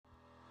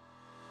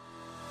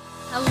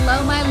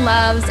Hello, my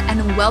loves,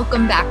 and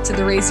welcome back to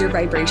the Raise Your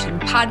Vibration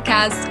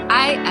podcast.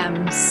 I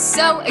am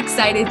so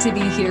excited to be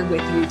here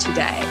with you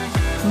today.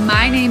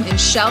 My name is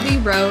Shelby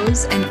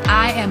Rose, and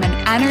I am an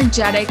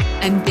energetic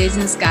and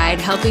business guide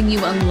helping you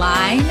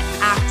align,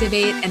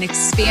 activate, and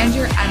expand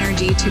your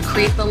energy to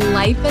create the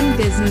life and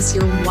business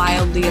you're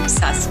wildly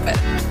obsessed with.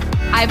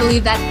 I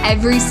believe that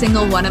every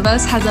single one of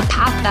us has a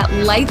path that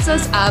lights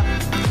us up,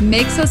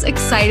 makes us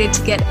excited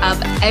to get up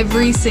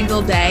every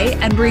single day,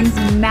 and brings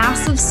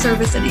massive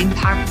service and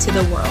impact to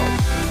the world.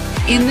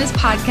 In this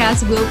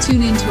podcast, we'll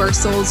tune into our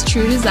soul's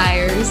true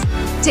desires,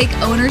 take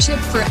ownership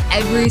for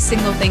every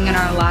single thing in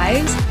our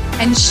lives,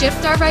 and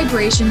shift our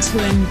vibration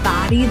to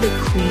embody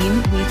the queen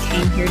we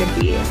came here to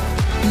be.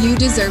 You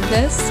deserve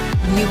this.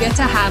 You get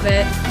to have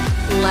it.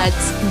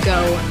 Let's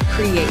go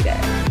create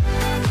it.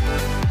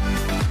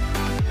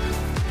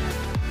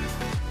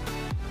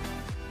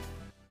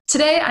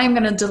 Today, I'm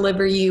going to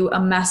deliver you a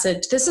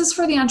message. This is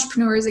for the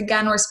entrepreneurs.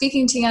 Again, we're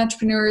speaking to the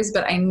entrepreneurs,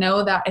 but I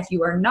know that if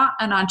you are not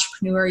an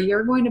entrepreneur,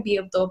 you're going to be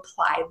able to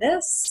apply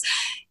this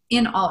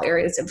in all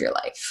areas of your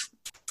life.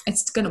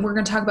 We're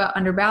going to talk about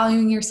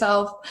undervaluing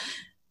yourself,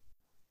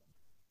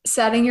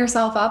 setting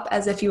yourself up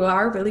as if you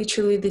are really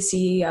truly the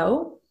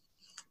CEO,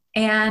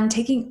 and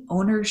taking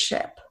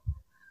ownership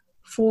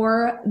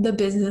for the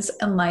business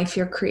and life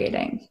you're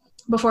creating.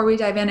 Before we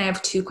dive in, I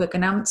have two quick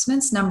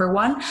announcements. Number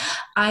one,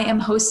 I am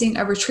hosting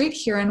a retreat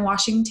here in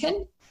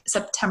Washington,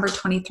 September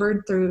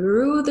 23rd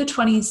through the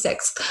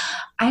 26th.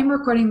 I'm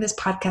recording this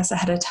podcast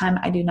ahead of time.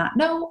 I do not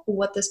know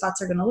what the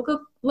spots are going to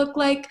look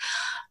like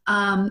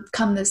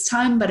come this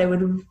time, but I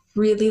would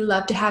really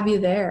love to have you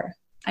there.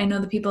 I know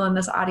the people in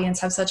this audience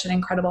have such an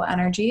incredible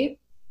energy,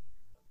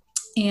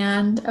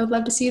 and I would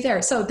love to see you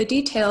there. So the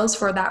details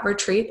for that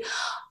retreat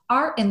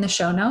are in the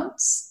show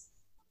notes.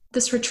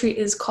 This retreat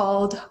is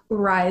called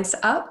Rise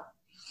Up,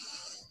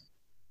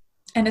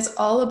 and it's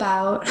all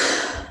about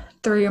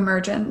the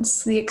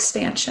reemergence, the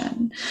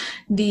expansion,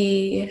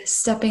 the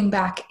stepping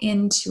back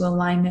into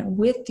alignment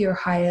with your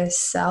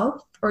highest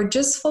self, or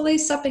just fully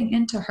stepping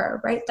into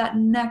her, right? That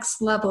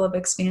next level of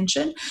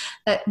expansion,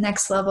 that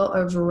next level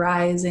of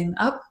rising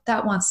up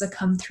that wants to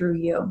come through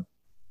you.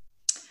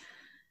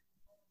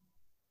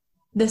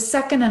 The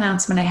second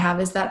announcement I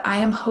have is that I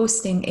am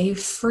hosting a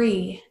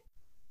free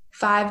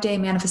 5-day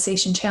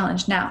manifestation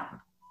challenge. Now,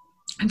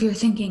 if you're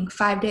thinking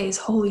 5 days,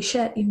 holy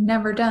shit, you've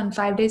never done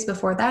 5 days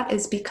before, that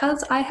is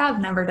because I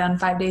have never done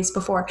 5 days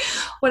before.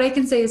 What I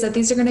can say is that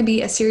these are going to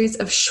be a series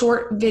of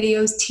short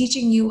videos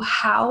teaching you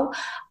how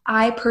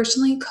I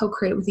personally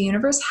co-create with the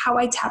universe, how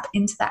I tap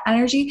into that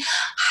energy,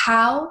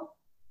 how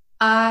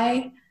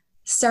I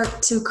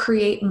start to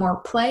create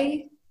more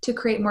play, to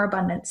create more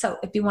abundance. So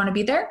if you want to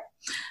be there,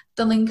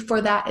 the link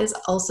for that is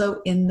also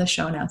in the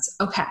show notes.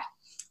 Okay,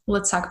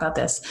 let's talk about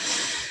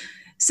this.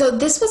 So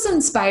this was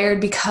inspired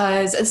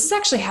because this has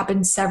actually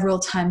happened several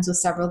times with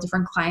several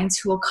different clients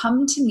who will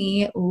come to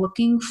me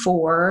looking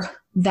for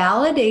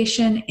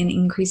validation in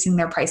increasing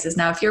their prices.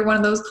 Now, if you're one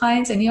of those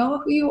clients and you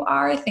know who you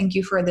are, thank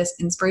you for this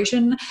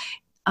inspiration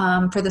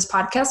for this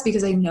podcast,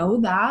 because I know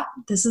that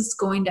this is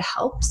going to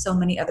help so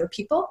many other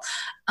people,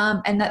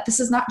 and that this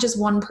is not just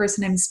one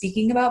person I'm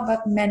speaking about,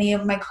 but many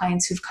of my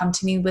clients who've come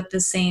to me with the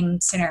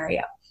same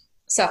scenario.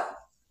 So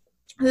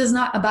this is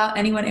not about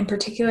anyone in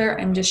particular.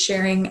 I'm just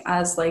sharing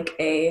as like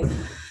a,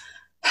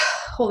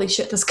 holy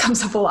shit, this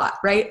comes up a lot,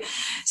 right?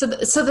 So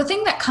the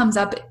thing that comes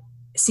up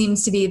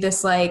seems to be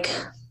this like,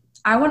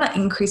 I want to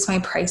increase my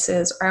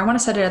prices, or I want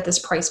to set it at this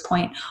price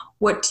point.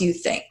 What do you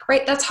think,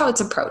 right? That's how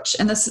it's approached.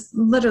 And this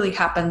literally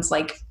happens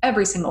like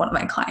every single one of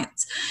my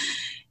clients.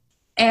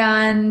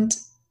 And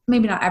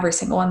maybe not every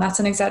single one, that's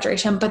an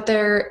exaggeration, but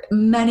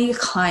many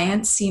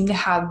clients seem to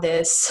have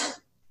this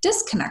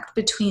disconnect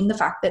between the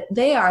fact that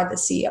they are the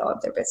CEO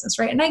of their business,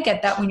 right? And I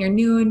get that when you're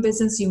new in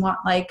business, you want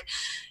like,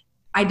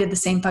 I did the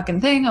same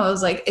fucking thing. I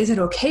was like, is it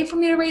okay for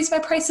me to raise my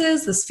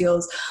prices? This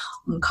feels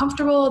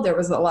uncomfortable. There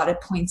was a lot of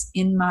points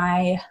in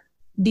my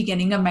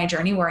beginning of my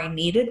journey where I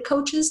needed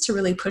coaches to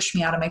really push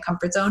me out of my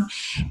comfort zone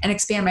and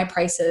expand my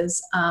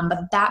prices.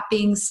 But that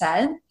being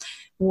said,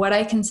 what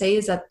I can say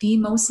is that the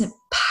most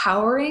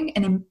empowering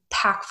and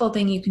impactful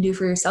thing you can do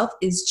for yourself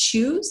is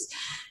choose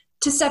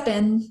to step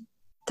in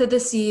to the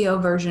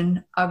CEO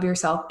version of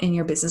yourself in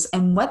your business.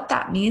 And what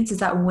that means is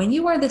that when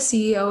you are the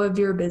CEO of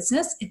your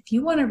business, if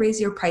you want to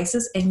raise your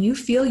prices and you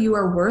feel you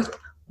are worth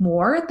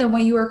more than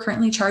what you are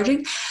currently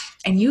charging,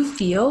 and you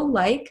feel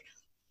like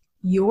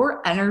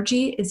your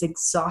energy is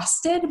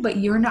exhausted, but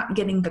you're not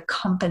getting the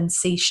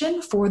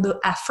compensation for the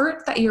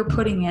effort that you're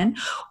putting in,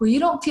 or you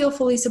don't feel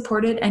fully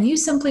supported and you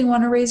simply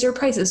want to raise your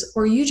prices,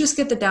 or you just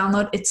get the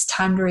download, it's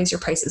time to raise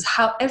your prices.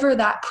 However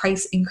that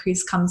price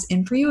increase comes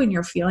in for you and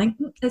you're feeling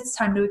it's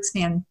time to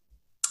expand.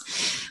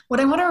 What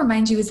I want to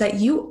remind you is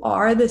that you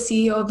are the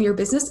CEO of your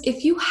business.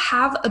 If you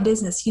have a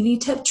business, you need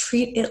to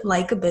treat it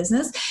like a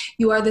business.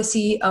 You are the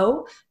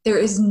CEO. There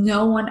is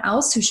no one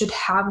else who should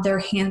have their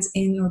hands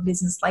in your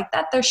business like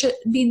that. There should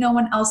be no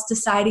one else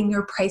deciding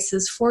your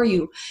prices for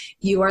you.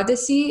 You are the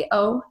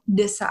CEO.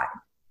 Decide,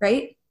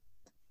 right?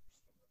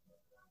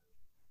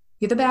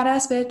 You're the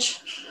badass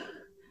bitch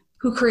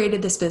who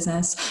created this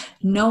business.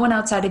 No one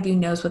outside of you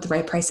knows what the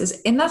right price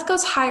is. And that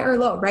goes high or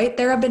low, right?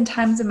 There have been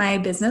times in my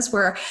business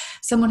where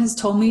someone has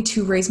told me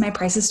to raise my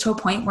prices to a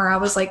point where I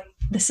was like,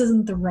 this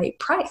isn't the right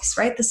price,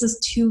 right? This is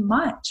too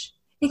much.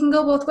 It can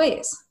go both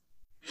ways.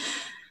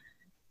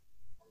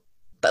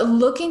 But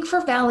looking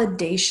for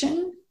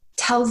validation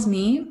tells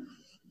me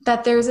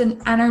that there's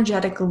an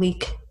energetic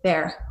leak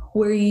there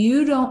where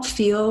you don't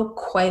feel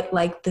quite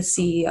like the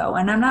CEO.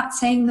 And I'm not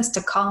saying this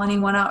to call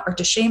anyone out or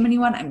to shame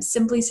anyone. I'm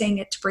simply saying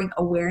it to bring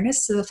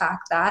awareness to the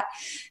fact that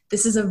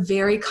this is a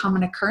very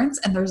common occurrence.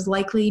 And there's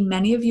likely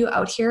many of you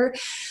out here.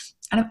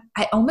 And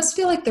I almost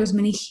feel like there's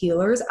many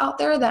healers out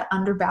there that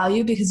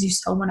undervalue because you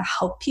still want to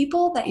help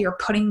people, that you're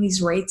putting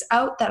these rates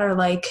out that are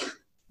like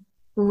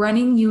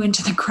running you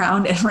into the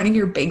ground and running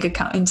your bank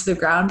account into the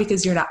ground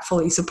because you're not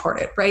fully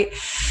supported, right?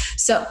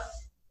 So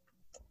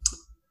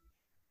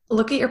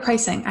look at your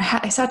pricing.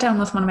 I sat down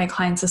with one of my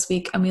clients this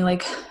week and we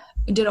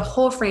did a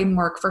whole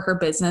framework for her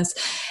business.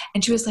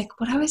 And she was like,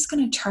 what I was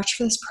going to charge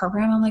for this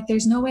program? I'm like,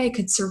 there's no way I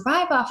could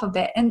survive off of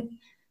it. And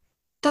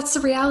that's the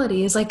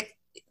reality, is like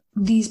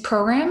these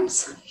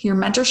programs, your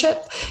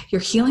mentorship, your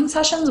healing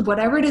sessions,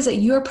 whatever it is that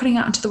you are putting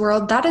out into the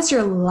world, that is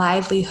your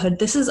livelihood.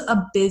 This is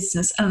a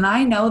business. And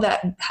I know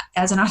that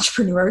as an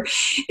entrepreneur,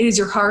 it is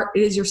your heart,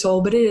 it is your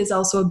soul, but it is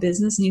also a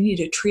business and you need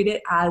to treat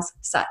it as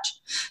such.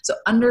 So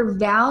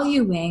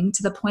undervaluing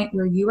to the point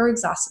where you are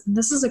exhausted. And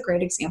this is a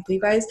great example,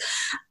 you guys.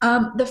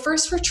 The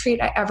first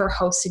retreat I ever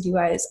hosted, you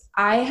guys,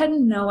 I had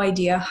no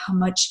idea how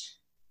much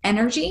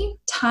energy,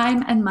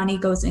 time, and money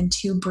goes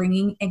into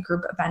bringing a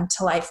group event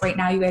to life. Right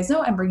now, you guys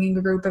know I'm bringing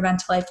a group event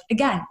to life.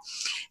 Again,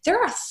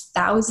 there are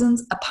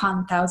thousands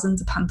upon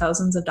thousands upon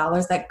thousands of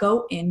dollars that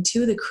go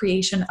into the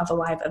creation of a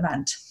live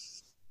event.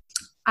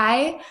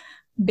 I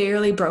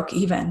barely broke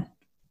even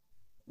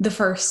the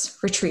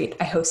first retreat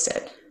I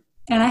hosted.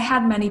 And I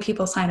had many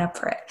people sign up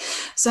for it.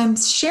 So I'm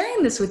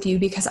sharing this with you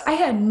because I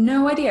had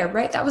no idea,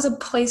 right? That was a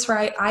place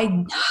where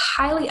I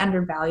highly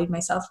undervalued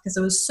myself because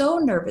I was so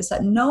nervous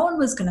that no one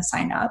was going to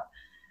sign up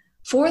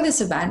for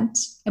this event.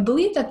 I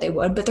believed that they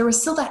would, but there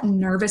was still that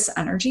nervous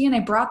energy. And I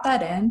brought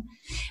that in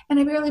and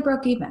I barely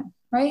broke even,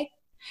 right?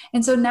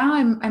 And so now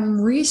I'm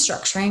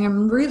restructuring,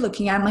 I'm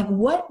relooking at, I'm like,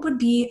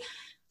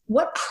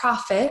 what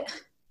profit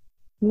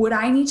would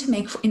I need to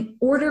make in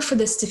order for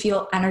this to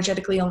feel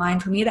energetically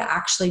aligned for me to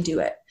actually do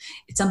it?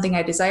 It's something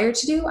I desire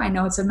to do. I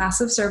know it's a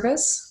massive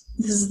service.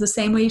 This is the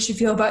same way you should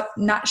feel about,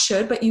 not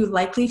should, but you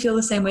likely feel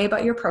the same way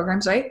about your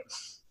programs, right?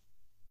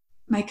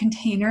 My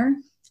container,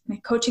 my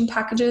coaching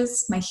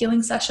packages, my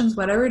healing sessions,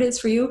 whatever it is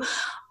for you,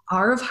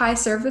 are of high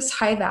service,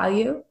 high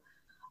value,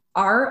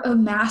 are of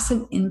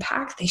massive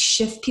impact. They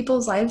shift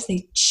people's lives.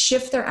 They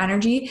shift their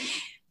energy.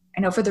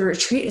 I know for the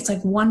retreat, it's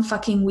like one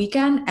fucking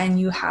weekend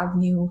and you have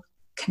new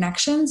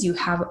connections, you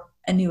have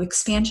a new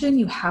expansion,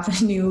 you have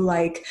a new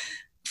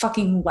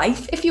fucking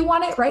life if you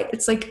want it, right?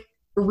 It's like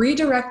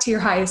redirect to your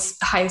highest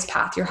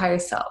path, your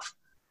highest self.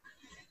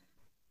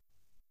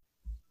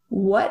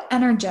 What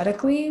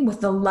energetically, with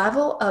the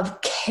level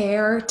of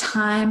care,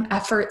 time,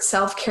 effort,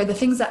 self-care, the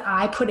things that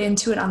I put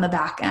into it on the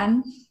back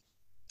end,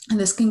 and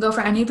this can go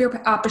for any of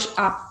your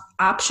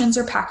options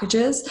or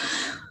packages,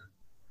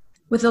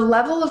 with the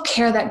level of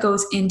care that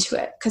goes into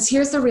it. Because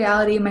here's the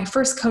reality. My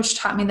first coach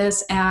taught me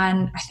this,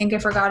 and I think I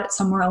forgot it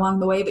somewhere along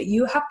the way, but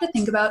you have to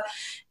think about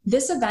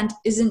this event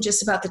isn't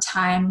just about the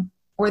time,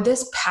 or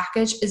this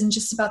package isn't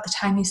just about the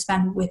time you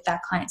spend with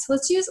that client. So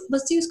let's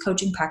use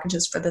coaching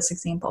packages for this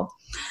example.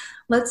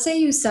 Let's say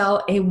you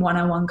sell a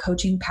one-on-one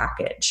coaching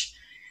package.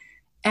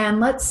 And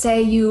let's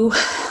say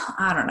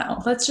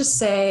let's just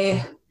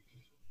say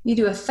you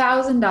do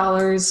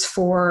 $1,000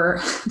 for,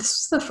 this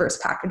was the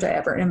first package I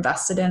ever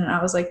invested in. And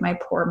I was like, my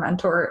poor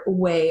mentor,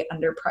 way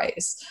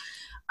underpriced.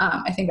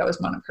 I think I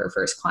was one of her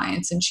first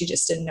clients and she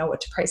just didn't know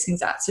what to price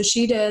things at. So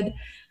she did,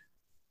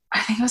 I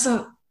think it was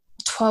a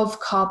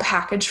 12 call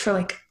package for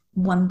like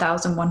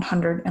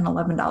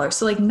 $1,111.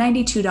 So like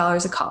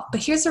 $92 a call.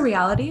 But here's the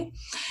reality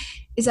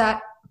is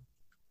that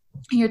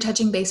you're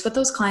touching base with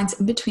those clients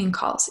in between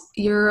calls.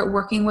 You're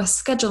working with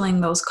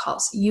scheduling those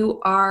calls. You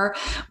are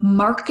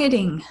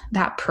marketing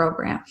that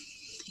program.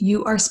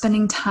 You are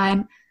spending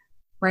time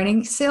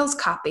writing sales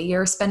copy.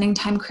 You're spending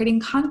time creating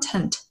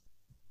content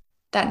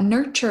that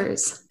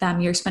nurtures them.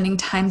 You're spending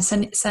time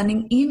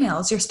sending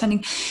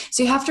emails.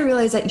 So you have to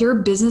realize that your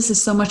business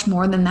is so much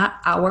more than that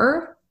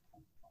hour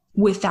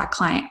with that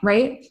client,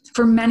 right?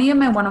 For many of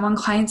my one-on-one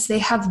clients, they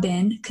have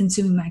been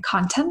consuming my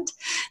content.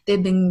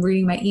 They've been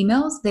reading my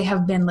emails. They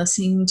have been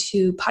listening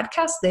to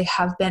podcasts. They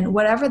have been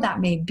whatever that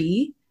may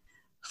be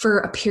for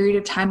a period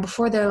of time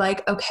before they're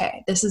like,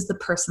 okay, this is the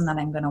person that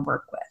I'm going to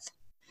work with.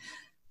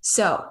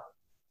 So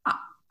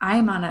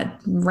I'm on a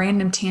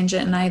random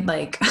tangent and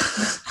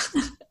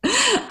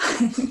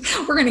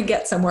we're going to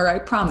get somewhere, I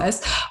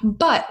promise.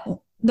 But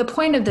the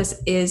point of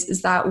this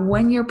is that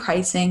when you're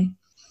pricing,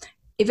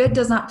 if it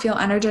does not feel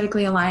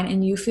energetically aligned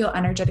and you feel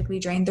energetically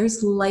drained,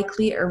 there's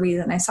likely a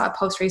reason. I saw a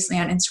post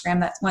recently on Instagram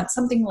that went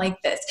something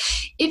like this.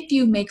 If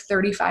you make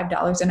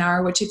 $35 an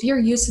hour, which if you're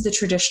used to the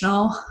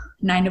traditional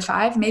 9 to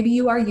 5. Maybe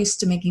you are used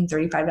to making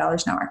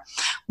 $35 an hour.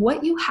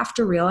 What you have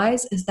to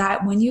realize is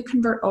that when you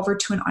convert over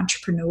to an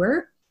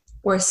entrepreneur,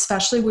 or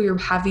especially where you're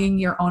having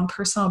your own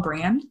personal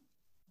brand,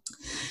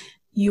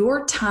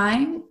 your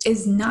time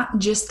is not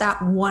just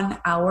that 1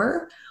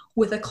 hour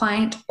with a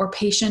client or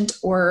patient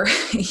or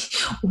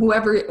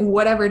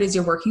whatever it is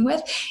you're working with.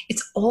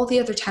 It's all the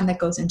other time that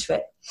goes into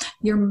it.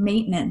 Your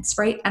maintenance,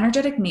 right?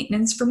 Energetic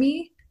maintenance for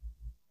me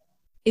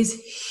is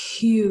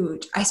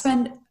huge. I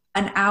spend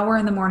an hour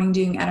in the morning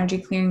doing energy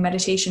clearing,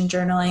 meditation,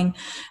 journaling,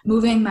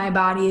 moving my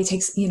body. It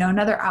takes,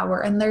 another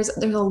hour. And there's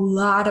a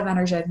lot of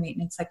energetic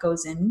maintenance that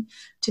goes in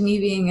to me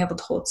being able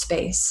to hold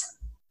space.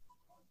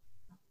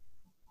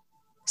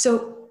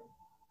 So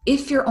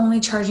if you're only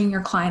charging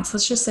your clients,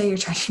 let's just say you're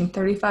charging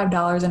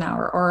 $35 an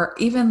hour, or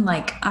even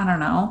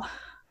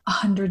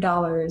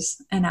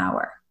 $100 an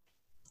hour.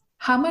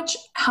 How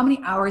many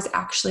hours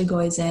actually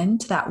goes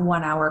into that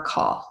 1 hour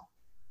call?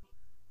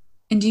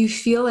 And do you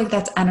feel like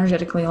that's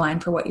energetically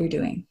aligned for what you're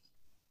doing?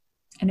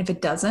 And if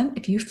it doesn't,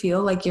 if you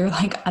feel like you're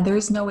like,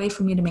 there's no way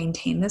for me to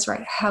maintain this,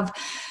 right? I have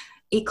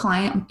 8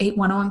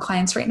 one-on-one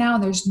clients right now,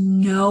 and there's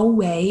no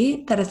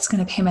way that it's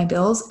going to pay my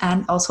bills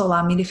and also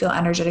allow me to feel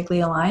energetically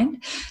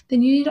aligned,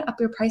 then you need to up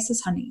your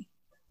prices, honey.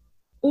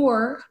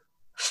 Or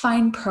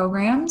find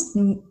programs,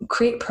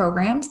 create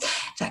programs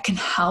that can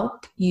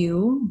help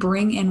you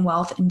bring in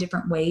wealth in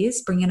different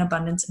ways, bring in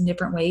abundance in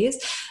different ways,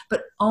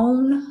 but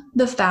own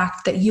the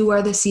fact that you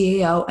are the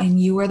CEO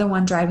and you are the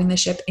one driving the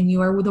ship and you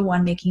are the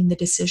one making the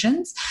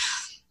decisions.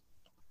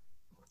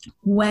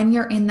 When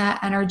you're in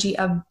that energy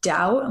of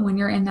doubt, and when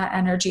you're in that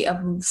energy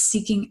of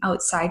seeking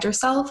outside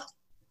yourself,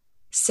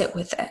 sit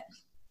with it.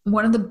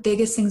 One of the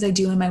biggest things I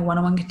do in my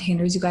one-on-one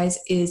containers, you guys,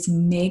 is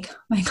make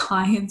my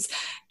clients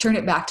turn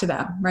it back to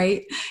them,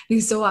 right?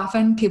 Because so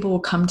often people will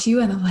come to you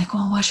and they're like,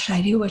 well, what should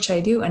I do? What should I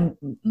do? And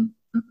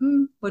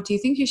what do you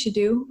think you should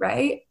do,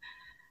 right?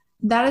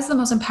 That is the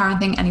most empowering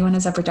thing anyone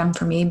has ever done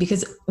for me,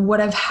 because what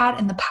I've had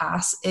in the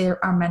past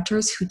are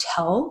mentors who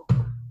tell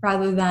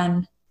rather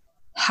than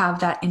have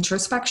that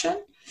introspection,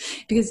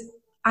 because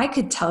I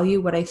could tell you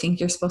what I think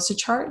you're supposed to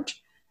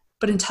charge,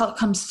 but until it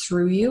comes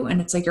through you and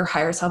it's like your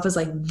higher self is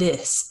like,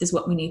 this is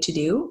what we need to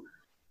do,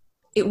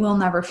 it will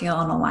never feel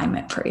in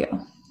alignment for you.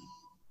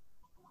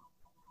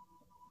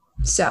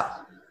 So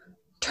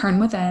turn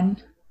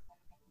within,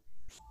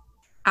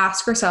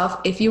 ask yourself,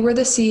 if you were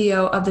the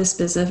CEO of this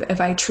business, if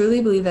I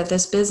truly believe that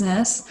this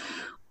business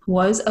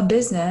was a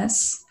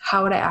business,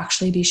 how would I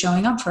actually be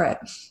showing up for it?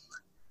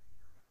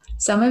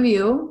 Some of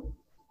you,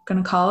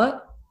 going to call it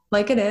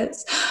like it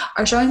is,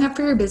 are showing up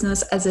for your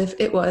business as if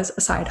it was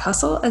a side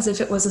hustle, as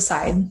if it was a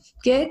side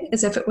gig,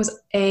 as if it was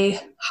a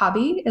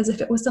hobby, as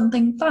if it was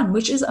something fun,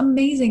 which is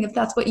amazing if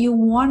that's what you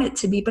want it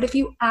to be. But if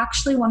you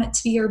actually want it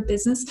to be your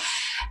business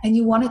and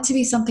you want it to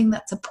be something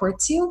that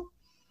supports you,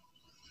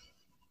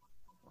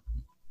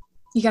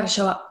 you got to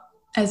show up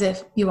as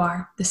if you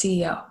are the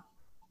CEO.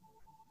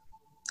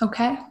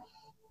 Okay?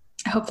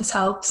 I hope this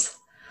helps.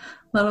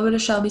 A little bit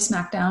of Shelby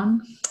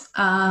Smackdown.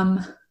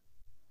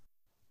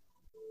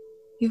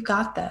 You've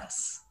got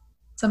this.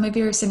 Some of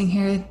you are sitting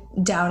here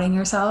doubting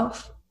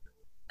yourself,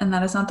 and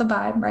that is not the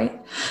vibe, right?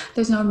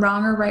 There's no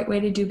wrong or right way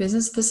to do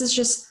business. This is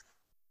just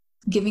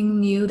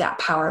giving you that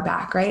power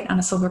back, right? On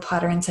a silver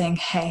platter and saying,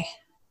 hey,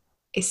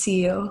 I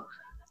see you.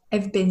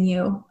 I've been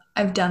you.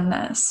 I've done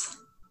this.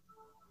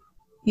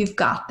 You've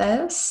got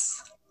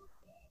this.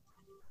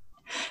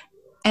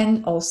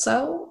 And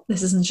also,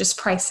 this isn't just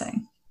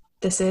pricing.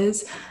 This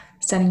is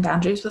setting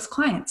boundaries with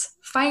clients,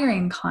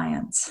 firing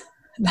clients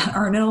that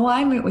aren't in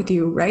alignment with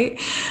you, right?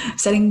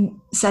 Setting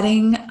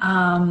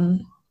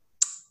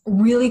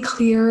really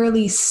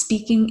clearly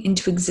speaking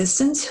into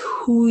existence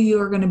who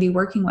you're going to be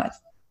working with.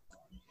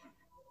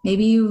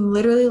 Maybe you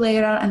literally lay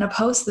it out in a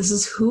post. This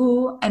is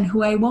who and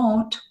who I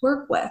won't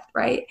work with,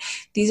 right?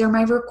 These are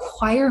my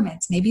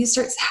requirements. Maybe you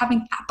start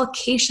having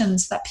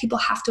applications that people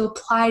have to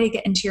apply to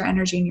get into your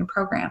energy and your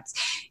programs.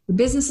 Your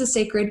business is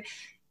sacred.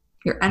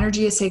 Your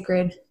energy is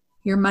sacred.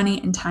 Your money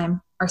and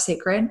time are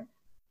sacred.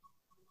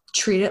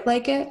 Treat it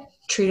like it.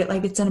 Treat it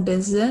like it's in a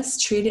business.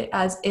 Treat it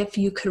as if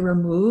you could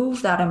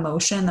remove that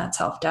emotion, that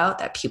self-doubt,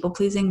 that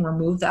people-pleasing,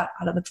 remove that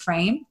out of the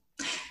frame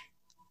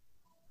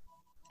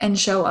and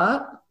show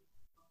up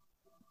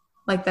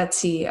like that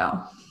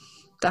CEO,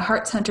 the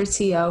heart-centered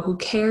CEO who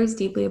cares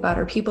deeply about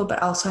her people,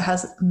 but also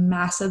has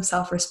massive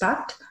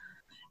self-respect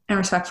and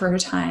respect for her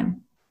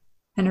time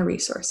and her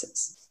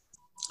resources.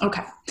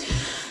 Okay.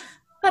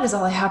 That is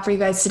all I have for you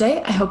guys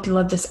today. I hope you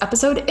loved this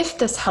episode. If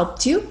this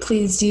helped you,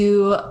 please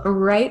do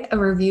write a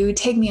review,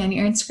 tag me on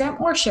your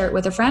Instagram, or share it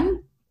with a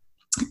friend.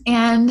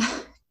 And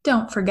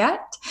don't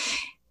forget,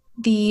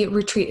 the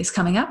retreat is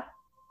coming up.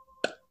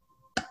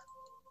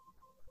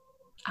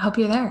 I hope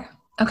you're there.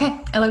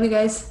 Okay. I love you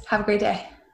guys. Have a great day.